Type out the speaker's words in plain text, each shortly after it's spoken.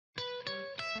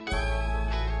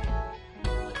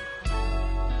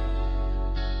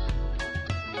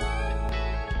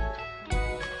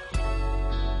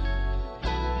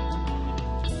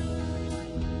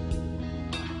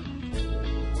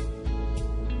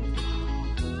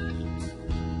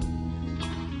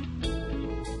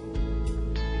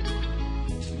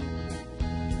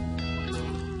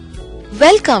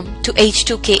Welcome to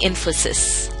H2K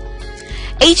Infosys.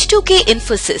 H2K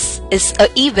Infosys is a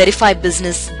e-verify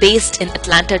business based in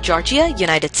Atlanta, Georgia,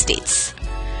 United States.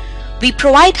 We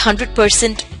provide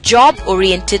 100%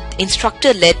 job-oriented,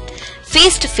 instructor-led,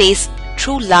 face-to-face,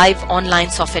 true live online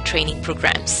software training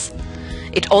programs.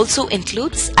 It also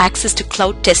includes access to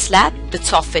Cloud Test Lab with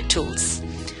software tools.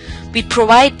 We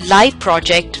provide live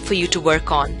project for you to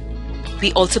work on.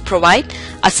 We also provide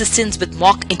assistance with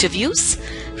mock interviews,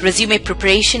 resume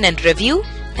preparation and review,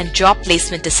 and job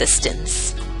placement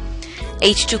assistance.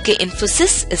 H2K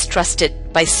Infosys is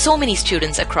trusted by so many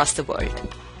students across the world.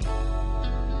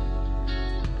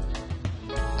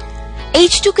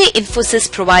 H2K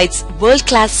Infosys provides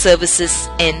world-class services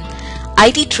in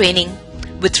IT training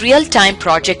with real-time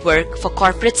project work for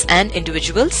corporates and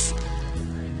individuals,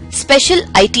 special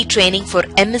IT training for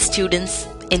MS students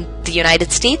in the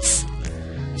United States,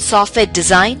 software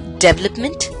design,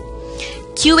 development,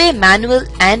 QA manual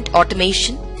and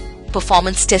automation,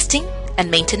 performance testing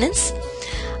and maintenance,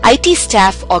 IT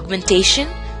staff augmentation,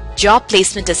 job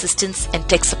placement assistance, and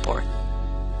tech support.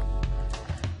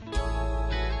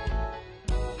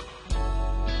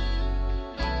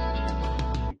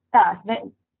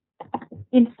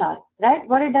 Install, right?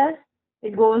 What it does,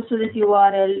 it goes to this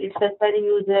URL, it specifies the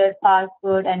user,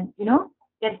 password, and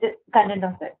get the content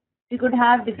of it. You could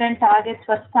have different targets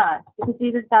for start. You could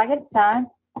see this target start.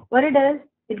 What it does,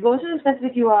 it goes to the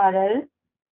specific URL,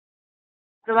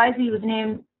 provides the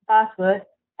username, password,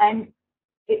 and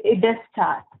it does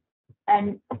start.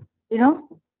 And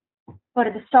for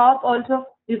the stop also,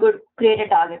 you could create a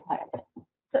target for it.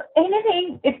 So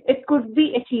anything, it could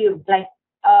be achieved, like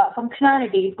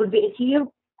functionality, it could be achieved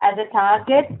as a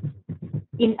target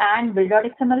in and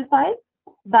build.xml file,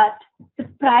 but the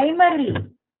primarily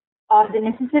or the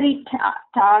necessary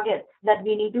targets that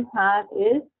we need to have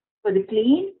is for the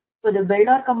clean, for the build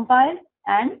or compile,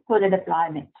 and for the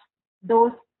deployment.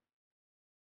 Those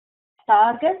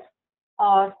targets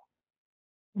are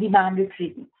the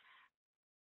mandatory things.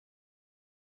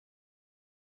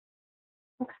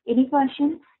 Any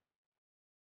questions?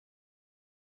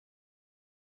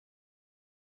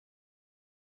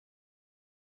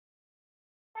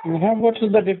 What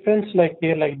is the difference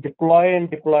here, like deploy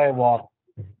and deploy var?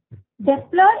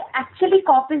 Deploy actually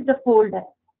copies the folder.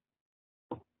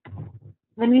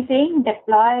 When we saying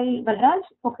deploy, Balraj,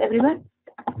 everyone,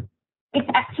 it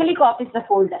actually copies the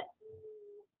folder.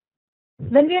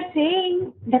 When we are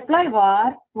saying deploy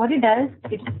var, what it does,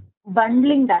 it's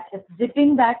bundling that, it's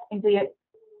zipping that into a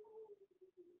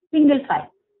single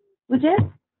file, which is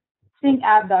string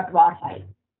app.var file,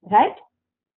 right?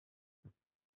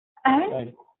 And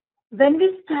Right. when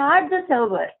we start the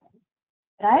server,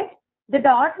 right, the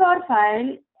 .var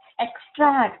file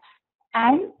extracts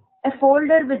and a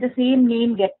folder with the same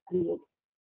name gets created.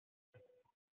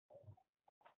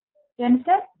 You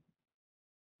understand?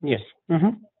 Yes.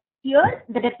 Here,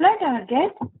 the deploy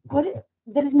target,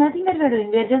 there is nothing that we're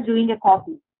doing. We're just doing a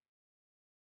copy.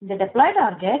 The deploy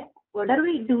target, what are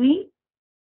we doing?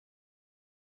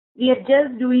 We are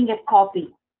just doing a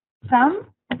copy from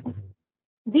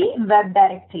the web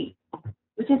directory,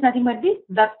 which is nothing but the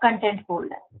web content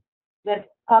folder. We're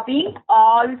copying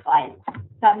all files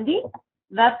from the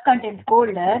web content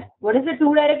folder. What is the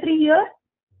to directory here?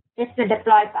 It's the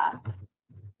deploy path.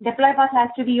 Deploy path has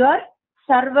to be your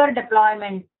server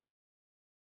deployment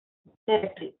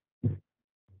directory.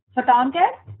 For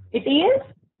Tomcat, it is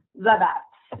web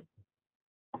apps.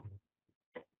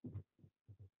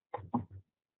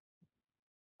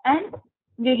 And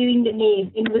we're giving the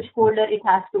name in which folder it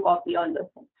has to copy all those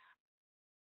things.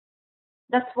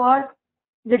 That's what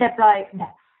the deploy does.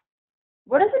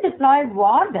 What does the deploy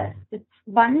var does? It's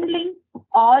bundling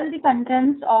all the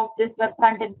contents of this web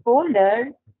content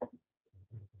folder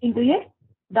into a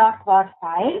 .var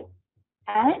file,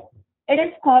 and it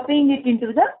is copying it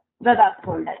into the web app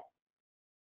folder.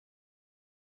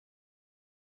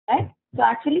 Right? So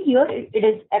actually here it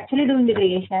is actually doing the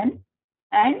creation,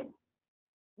 and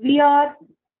we are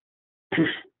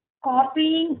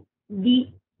copying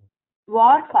the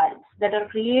var files that are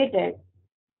created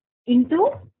into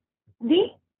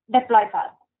the deploy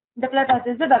path. Deploy path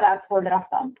is the web app folder of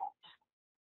Tomcat.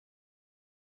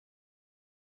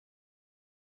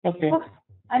 Okay. Folks,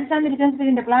 understand the difference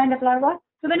between deploy and deploy var?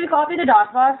 So when we copy the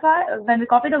 .var file, when we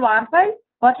copy the var file,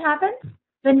 what happens?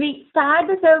 When we start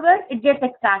the server, it gets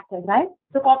extracted, right?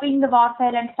 So copying the var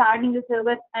file and starting the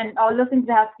server and all those things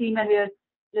we have seen when we are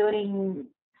learning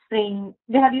Spring.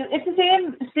 It's the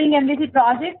same Spring MVC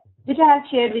project which I have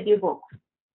shared with you folks.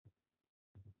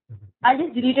 I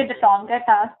just deleted the Tomcat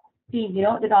task. See,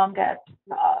 the Tomcat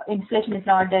installation is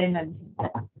not there in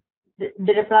MVC.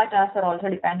 the deploy tasks are also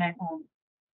dependent on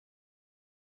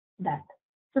that.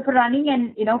 So for running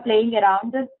and playing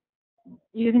around this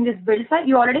using this build file,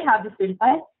 you already have this build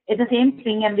file. It's the same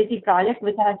Spring MVC project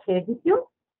which I have shared with you.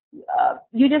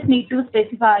 You just need to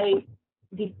specify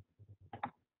the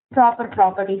proper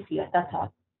properties here. That's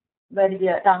all. Where is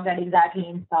the Tomcat exactly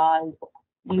installed,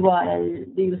 the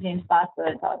URL, the username's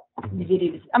password, or the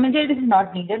JDBC. I mean, JDBC is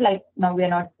not needed. Like now we are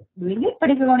not doing it.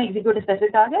 But if you want to execute a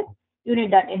specific target, you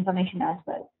need that information as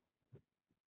well.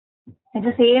 It's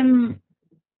the same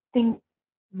thing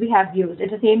we have used.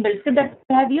 It's the same build script that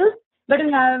we have used, but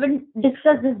we haven't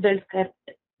discussed this build script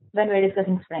when we're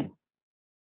discussing Spring.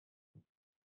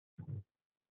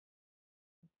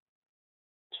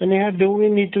 So Neha, do we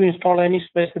need to install any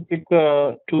specific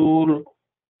tool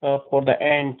for the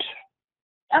Ant?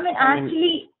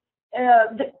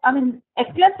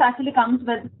 Eclipse actually comes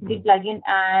with the plugin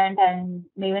and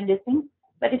Maven this thing.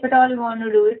 But if at all you want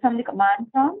to do it from the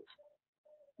command prompt,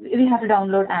 we have to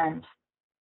download Ant.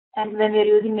 And when we're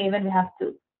using Maven, we have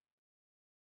to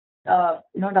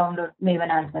download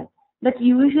Maven as well. But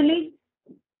usually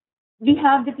we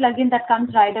have the plugin that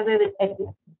comes right away with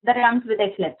Eclipse, that comes with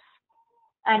Eclipse.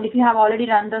 And if you have already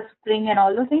run the Spring and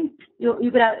all those things,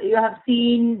 you have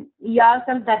seen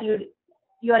yourself that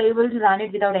you are able to run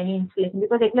it without any installation,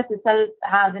 because Eclipse itself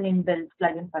has an inbuilt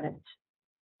plugin for it.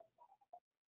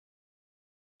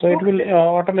 So it will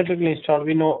automatically install.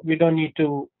 We don't need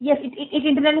to. Yes, it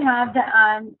internally have the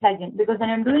Ant plugin, because when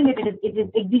I'm doing it is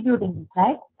executing it,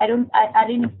 right? I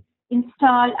didn't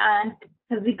install Ant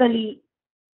physically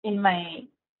in my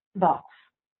box.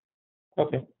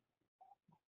 Okay.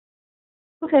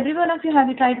 So for every one of you, have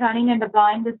you tried running and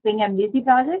deploying the Spring MVC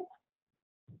project?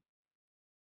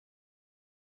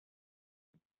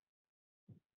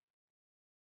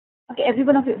 Okay, every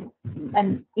one of you,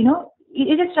 and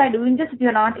you just try doing this. If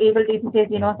you're not able to, if you say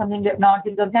something not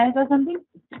recognized or something,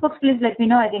 folks, please let me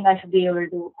know. I think I should be able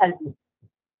to help you.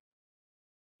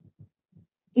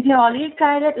 If you already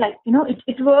tried it,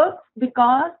 it works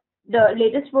because the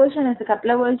latest version is the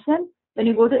Kepler version. When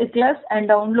you go to Eclipse and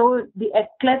download the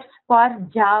Eclipse for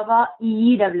Java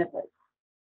EE developers,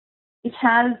 it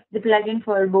has the plugin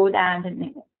for both Ant and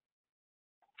Maven.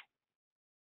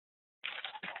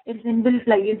 It's inbuilt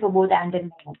plugin for both Ant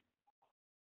and Maven.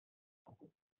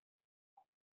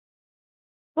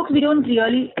 Folks, we don't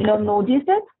really notice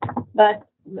it, but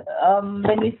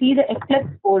when we see the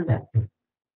Eclipse folder,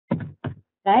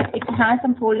 right, it has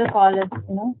some folder called as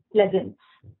plugins.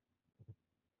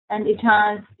 And it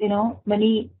has,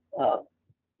 many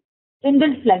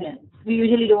inbuilt plugins. We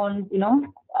usually don't,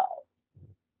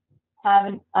 have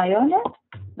an eye on it,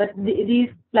 but these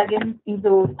plugins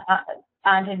include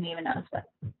Ant and Maven as well.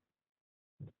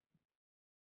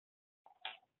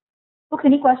 Okay,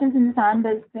 any questions in this Ant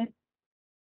build script?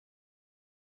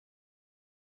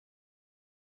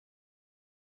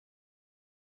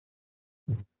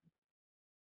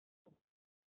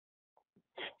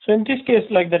 So in this case,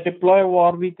 like the deploy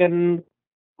var, we can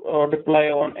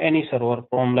deploy on any server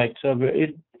from server.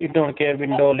 It don't care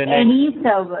Windows, Linux. Any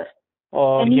server.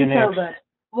 Or any Linux. server.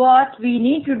 What we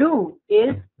need to do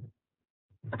is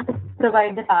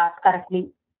provide the path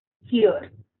correctly here.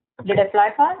 The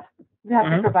deploy path, we have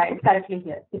to provide correctly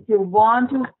here. If you want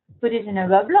to put it in a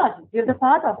WebLogic, you have the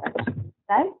path of it,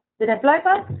 right? The deploy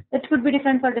path, it could be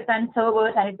different for different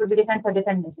servers and it could be different for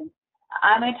different machines.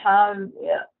 I might have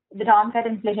the Tomcat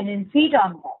installation in C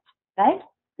Tomcat, right?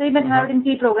 So you might have it in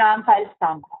C program files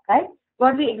Tomcat, right?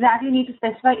 What we exactly need to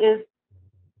specify is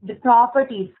the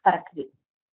properties correctly,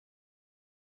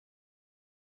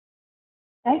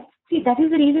 right? See, that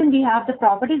is the reason we have the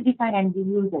properties defined and we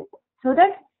use it. So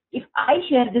that if I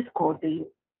share this code to you,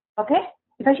 okay?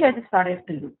 If I share this product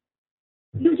to you,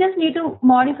 you just need to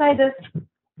modify this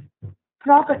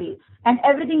properties and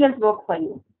everything else works for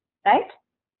you, right?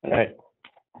 Right.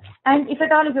 And if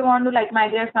at all, if you want to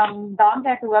migrate from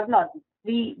Tomcat to WebLogic,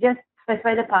 we just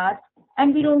specify the path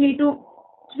and we don't need to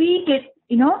tweak it,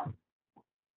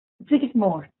 tweak it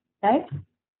more, right?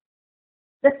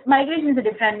 The migration is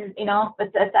different,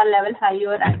 it's a level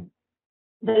higher and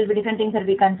there will be different things that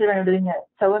we consider when we're doing a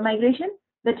server migration.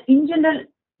 But in general,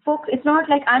 folks, it's not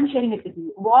like I'm sharing it with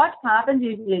you. What happens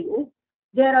usually is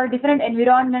there are different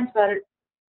environments for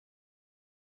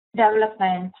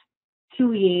development,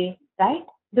 QA, right?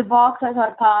 The boxes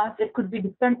or paths, it could be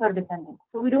different for different things.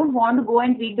 So we don't want to go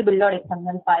and tweak the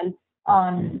build.xml file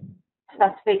on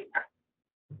specific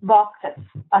boxes,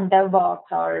 on DevBox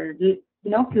or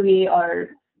QA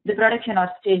or the production or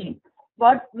staging.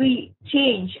 What we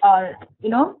change or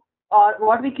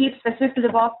what we keep specific to the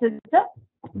box is the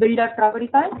build.property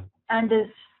file, and this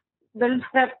build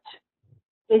script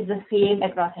is the same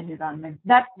across environment.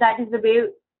 That is the way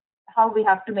how we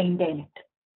have to maintain it.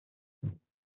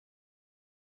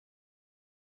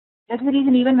 That's the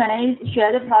reason even when I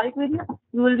share the project with you,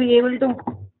 you will be able to,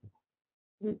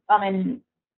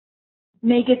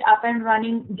 make it up and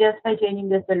running just by changing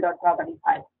this build.property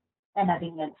file and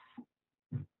nothing else.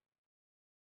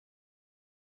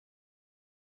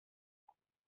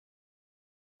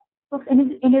 So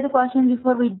any other questions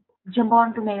before we jump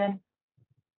on to Maven?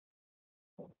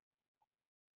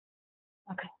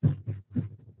 Okay.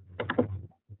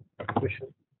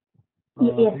 Question.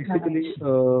 Yes, Basically,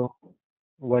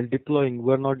 while deploying,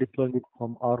 we're not deploying it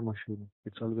from our machine.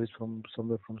 It's always from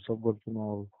somewhere from Subversion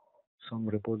or some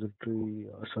repository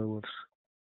servers.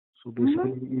 So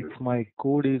basically, if my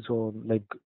code is on, like,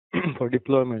 for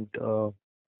deployment,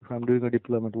 if I'm doing a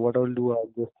deployment, what I'll do, I'll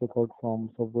just check out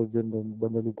from Subversion, then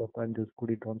bundle it up and just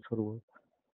put it on server.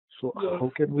 So Yes.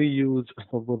 how can we use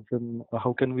Subversion?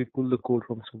 How can we pull the code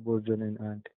from Subversion in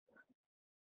Ant?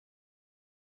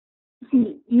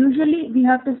 See, usually we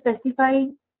have to specify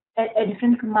a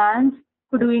different commands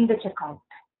for doing the checkout,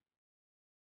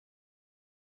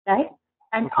 right?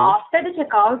 And Okay. after the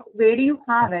checkout, where do you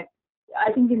have it?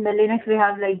 I think in the Linux we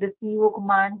have like the CO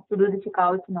command to do the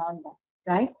checkouts and all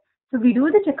that, right? So we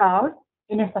do the checkout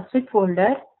in a specific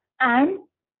folder, and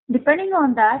depending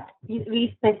on that,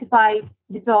 we specify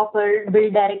the proper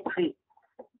build directory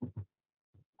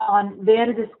on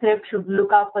where the script should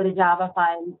look up for the Java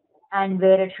files and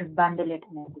where it should bundle it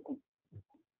and everything.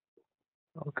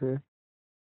 Okay.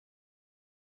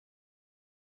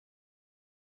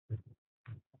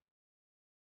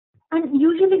 And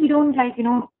usually we don't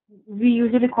we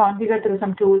usually configure through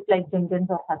some tools like Jenkins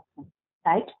or something,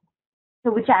 right?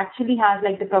 So which actually has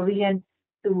like the provision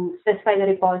to specify the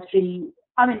repository.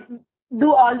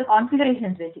 Do all the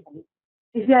configurations basically.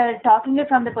 If you are talking it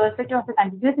from the perspective of the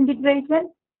continuous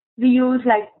integration, we use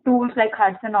like tools like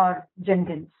Hudson or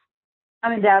Jenkins.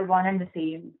 They are one and the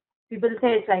same. People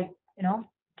say it's like, the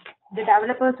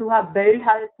developers who have built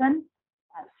Hudson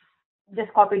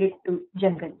just copied it to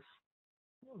Jenkins.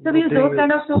 So we use those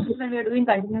kind of tools when we are doing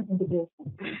continuous integration.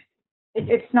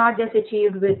 It's not just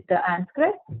achieved with the Ant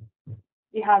script.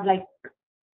 We have like,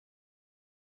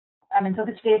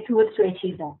 sophisticated tools to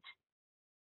achieve that.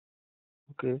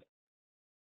 Okay.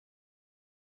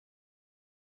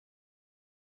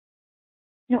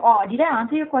 Did I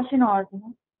answer your question or?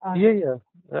 Yeah.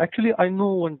 Actually, I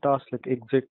know one task, like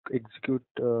execute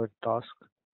task.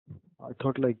 I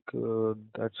thought like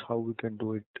that's how we can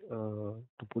do it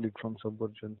to pull it from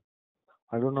Subversion.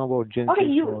 I don't know about Jenkins. Okay,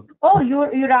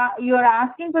 you're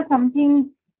asking for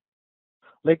something.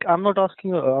 Like I'm not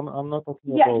asking. I'm not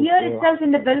talking yeah, about. Here itself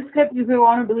in the build script, if you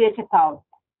want to do a checkout,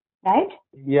 right?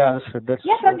 Yeah, sir. That's.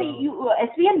 Yeah, from the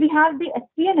SVN, we have the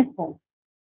SVN itself.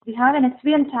 We have an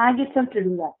SVN tag itself to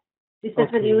do that. This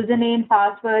is with username,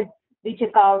 password, we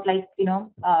check out like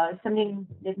something.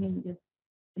 Let me just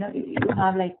you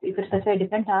have like you could specify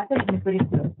different targets. Let me put it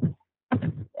here.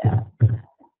 Yeah.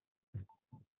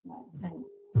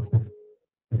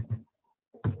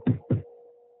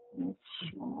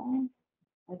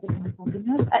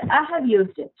 I have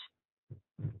used it.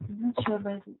 I'm not sure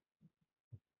where it's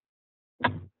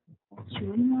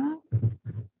showing up.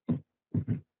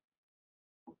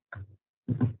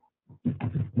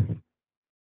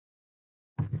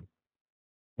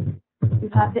 You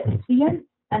have the SVN,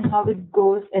 and how it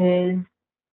goes is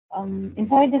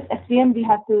inside this SVN we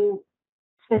have to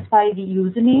specify the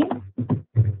username,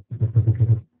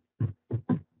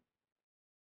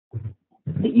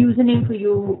 for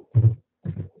you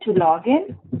to log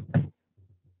in,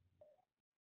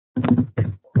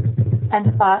 and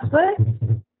the password.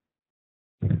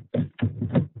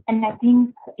 And I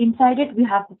think inside it we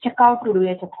have to check out to do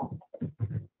a checkout.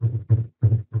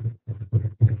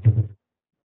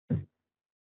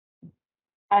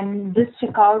 And this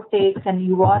checkout takes an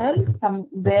URL from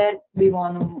where we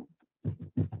want to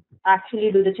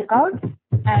actually do the checkout,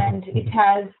 and it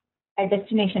has a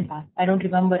destination path. I don't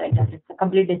remember it. It's a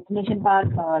complete destination path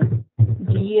or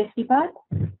GEST path.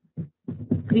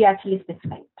 We actually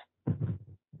specify it.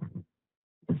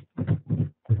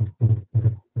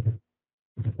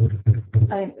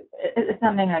 It's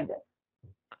something like that.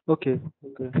 Okay.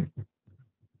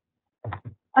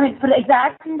 For the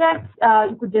exact syntax,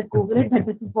 you could just Google it, but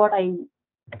this is what I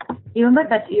remember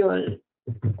that you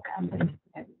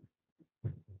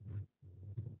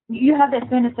have the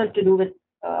SVN itself to do with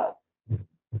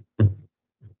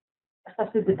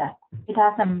specific with that. It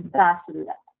has some tasks to do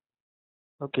that.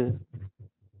 Okay.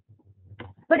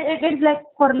 But it is like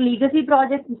for legacy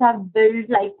projects which have built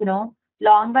like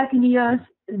long back in years,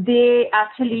 they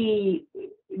actually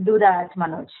do that,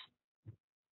 Manoj.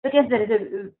 But yes, there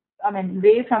is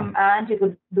way from and you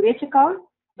could do a checkout.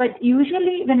 But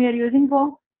usually when we are using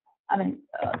for,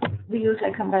 we use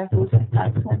like some kind of tools like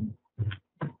Python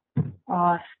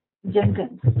or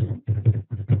Jenkins.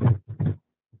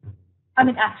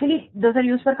 Actually, those are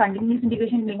used for continuous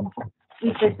integration, means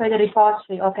we specify the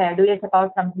repository. Okay, I do a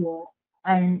checkout from here.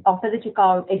 And after the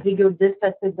checkout, execute this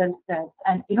specific build steps.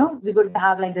 And, we could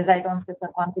have like the write-on steps or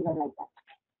configure like that.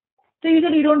 So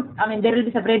usually you don't, there will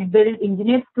be separate build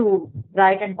engineers to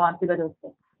write and configure those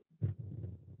things.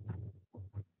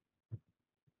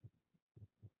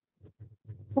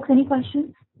 Folks, any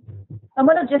questions? I'm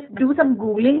going to just do some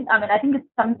Googling. I think it's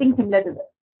something similar to this.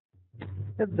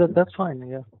 Yeah, that's fine.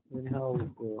 Yeah. Anyhow.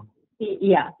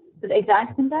 Yeah. So the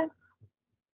exact syntax.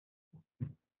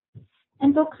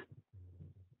 And folks,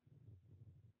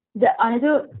 the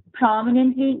another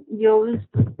prominently used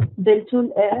build tool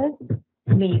is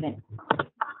Maven.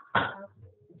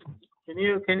 Can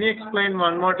you explain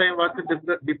one more time what's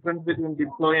the difference between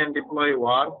deploy and deploy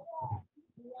var?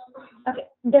 Okay,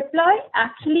 deploy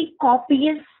actually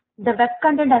copies the web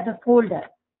content as a folder.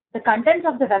 The contents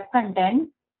of the web content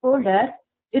folder,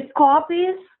 it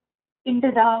copies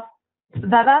into the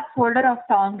web app folder of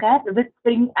Tomcat with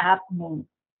Spring App name.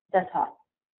 That's all.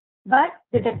 But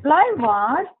the deploy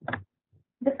var,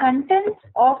 the contents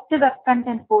of the web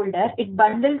content folder, it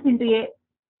bundles into a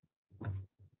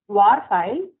var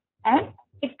file and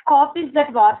it copies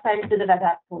that var file to the web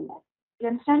app folder. You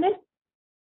understand it?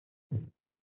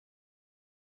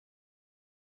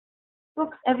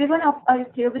 Folks, everyone, are you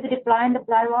clear with the deploy and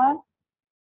deploy var?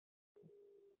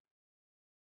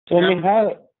 So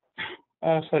Neha,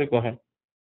 sorry, go ahead.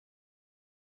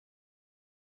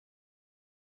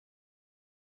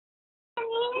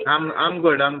 I'm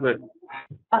good.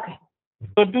 Okay.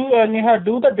 So Neha,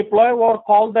 do the deploy or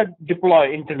call that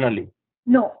deploy internally?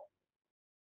 No.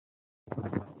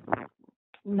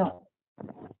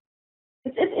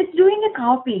 It's doing a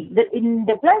copy. In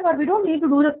deploy var, we don't need to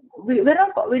do we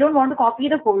don't want to copy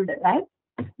the folder, right?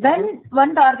 When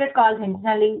one target calls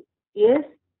internally is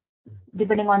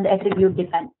depending on the attribute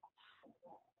depends.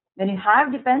 When you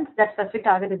have depends, that specific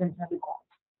target is internally called.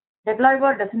 Deploy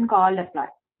var doesn't call deploy.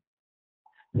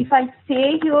 If I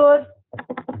say here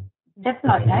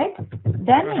deploy, right,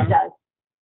 then it does.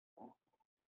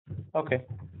 Okay.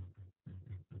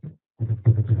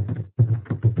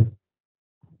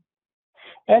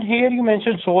 And here you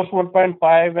mentioned source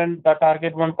 1.5 and the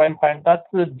target 1.5. That's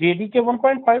the JDK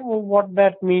 1.5, or what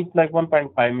that means, like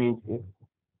 1.5 means here?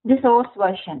 The source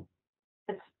version.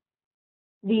 It's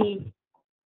the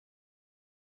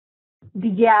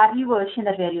JRE version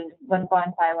that we are using,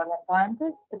 1.5 or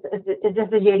 1.6. It's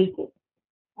just the JDK.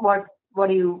 What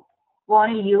do you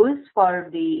want to use for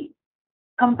the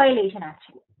compilation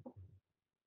actually?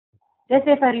 Let's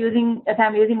say if I'm using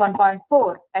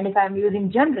 1.4 and if I'm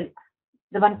using generic,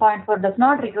 the 1.4 does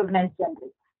not recognize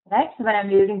generic, right? So when I'm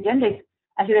using generic,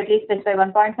 I should at least specify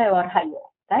 1.5 or higher,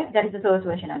 right? That is the source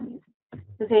version I'm using.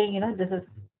 So saying, this is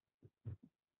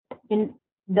in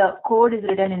the code is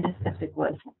written in this specific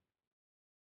version.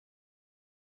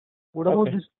 What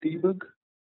about this debug?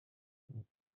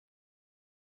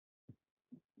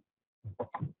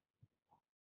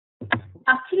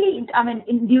 Actually,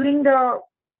 during the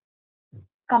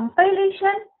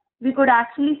compilation, we could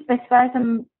actually specify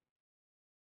some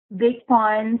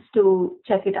breakpoints to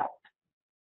check it out.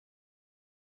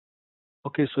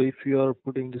 Okay, so if you are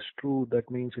putting this true, that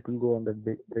means it will go on that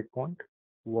breakpoint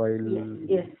while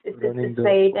yes, it's the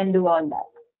wait and do all that.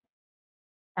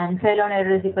 And fail on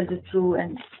error is equal to true,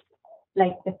 and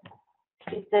like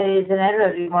if there is an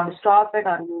error, you want to stop it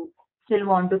or you still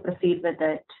want to proceed with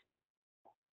it.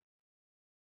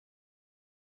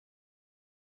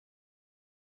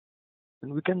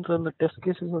 And we can run the test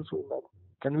cases also.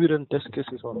 Can we run test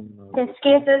cases on? Test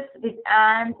cases with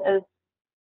ANT is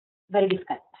very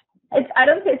difficult. I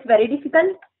don't say it's very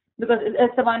difficult because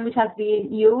it's the one which has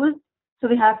been used. So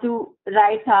we have to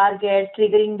write target,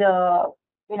 triggering the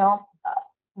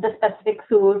the specific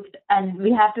suit, and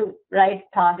we have to write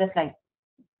targets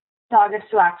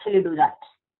to actually do that.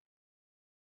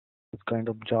 It's kind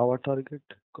of Java target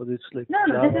because it's like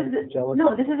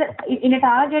this is in a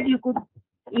target you could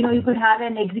have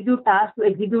an execute task to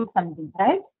execute something,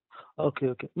 right?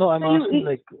 Okay. No, I'm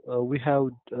asking we have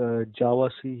Java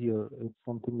C here. It's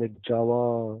something like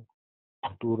Java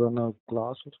to run a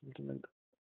class or something like that.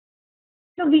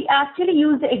 So we actually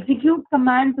use the execute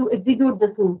command to execute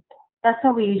the suit. That's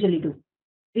how we usually do.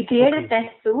 We create a test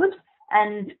suit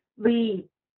and we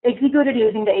execute it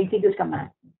using the execute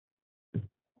command.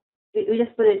 We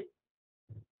just put it.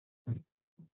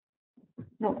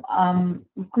 No.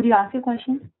 Could you ask your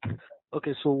question?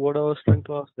 Okay, so what I was trying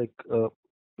to ask, like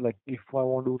if I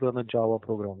want to run a Java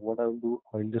program, what I'll do,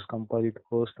 I'll just compile it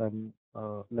first and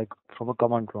like from a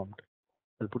command prompt.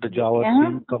 I'll put a Java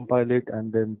Yeah. C, compile it,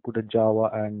 and then put a Java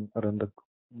and run the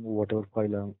whatever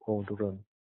file I want to run.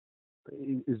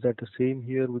 Is that the same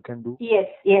here we can do? Yes.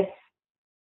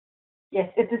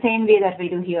 It's the same way that we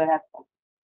do here as well.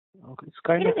 Okay, it's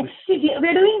kind of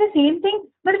We're doing the same thing,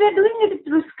 but we're doing it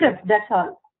through script. That's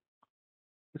all.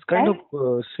 it's kind Right?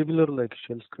 of similar like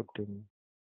shell scripting.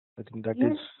 I think that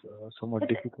Yes. is somewhat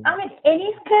difficult. I mean,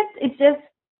 any script, it's just,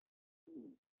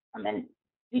 I mean,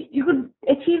 you could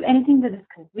achieve anything with the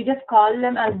script. We just call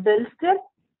them as build scripts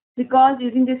because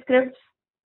using the scripts,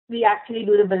 we actually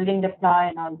do the building, deploy,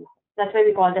 and all this. That's why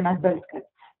we call them as build scripts.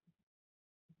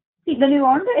 See, when you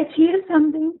want to achieve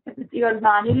something, if you're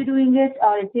manually doing it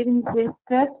or achieving with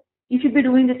script, you should be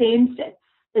doing the same steps,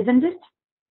 isn't it?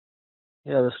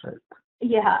 Yeah, that's right.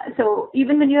 Yeah, so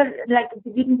even when you're like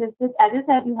executing this, as I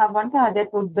said, you have one target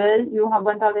to build, you have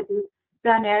one target to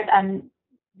run it, and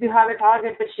you have a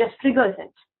target which just triggers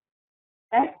it.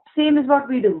 Right? Same is what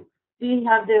we do. We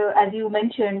have as you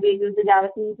mentioned, we use the Java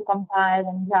C to compile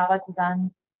and Java to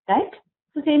run, right?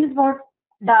 So same is what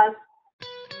does.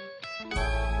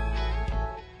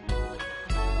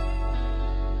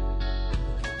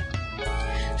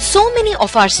 So many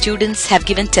of our students have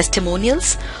given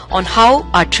testimonials on how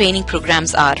our training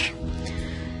programs are.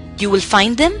 You will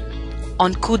find them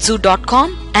on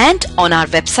kudzu.com and on our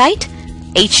website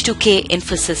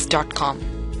h2kinfosys.com.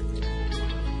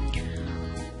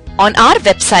 On our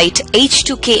website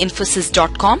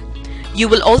h2kinfosys.com, you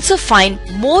will also find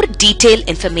more detailed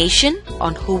information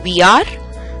on who we are,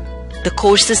 the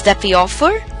courses that we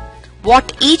offer,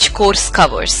 what each course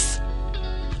covers.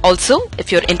 Also,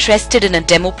 if you're interested in a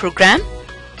demo program,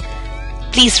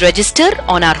 please register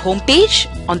on our homepage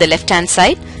on the left-hand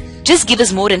side. Just give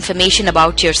us more information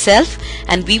about yourself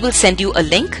and we will send you a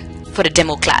link for a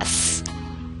demo class.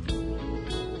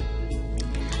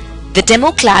 The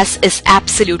demo class is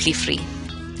absolutely free.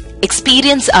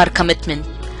 Experience our commitment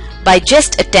by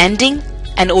just attending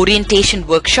an orientation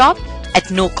workshop at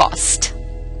no cost.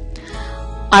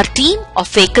 Our team of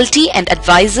faculty and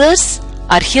advisors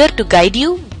are here to guide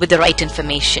you with the right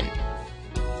information.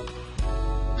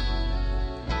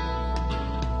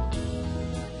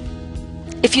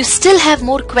 If you still have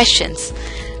more questions,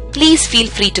 please feel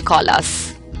free to call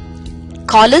us.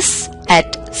 Call us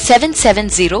at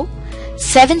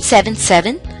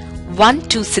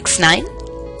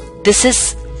 770-777-1269. This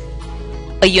is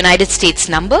a United States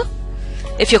number.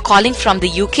 If you're calling from the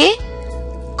UK,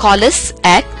 call us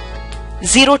at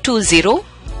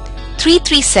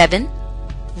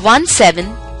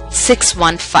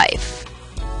 020-337-17615.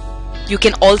 You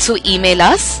can also email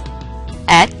us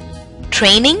at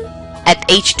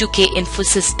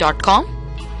training@h2kinfosys.com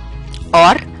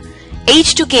or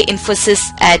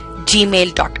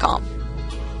h2kinfosys@gmail.com.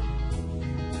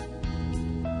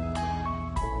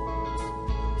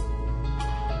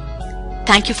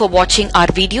 Thank you for watching our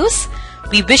videos.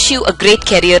 We wish you a great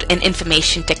career in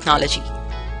information technology.